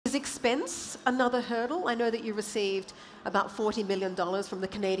Is expense another hurdle? I know that you received about $40 million from the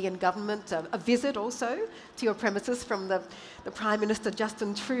Canadian government, a visit also to your premises from the Prime Minister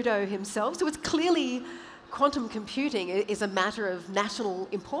Justin Trudeau himself. So it's clearly quantum computing is a matter of national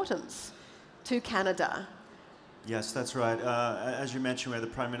importance to Canada. Yes, that's right. As you mentioned, where the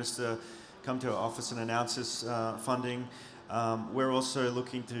Prime Minister come to our office and announce this funding, we're also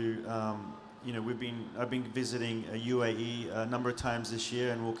looking to, I've been visiting UAE a number of times this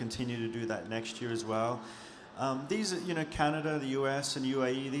year, and we'll continue to do that next year as well. These are, Canada, the US, and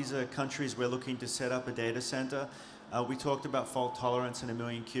UAE, these are countries we're looking to set up a data center. We talked about fault tolerance and 1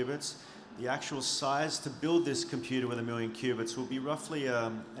 million qubits. The actual size to build this computer with 1 million qubits will be roughly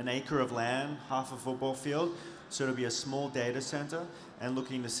an acre of land, half a football field. So it'll be a small data center, and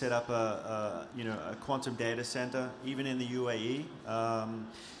looking to set up a quantum data center, even in the UAE.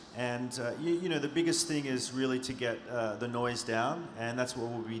 The biggest thing is really to get the noise down, and that's what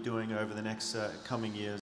we'll be doing over the next coming years.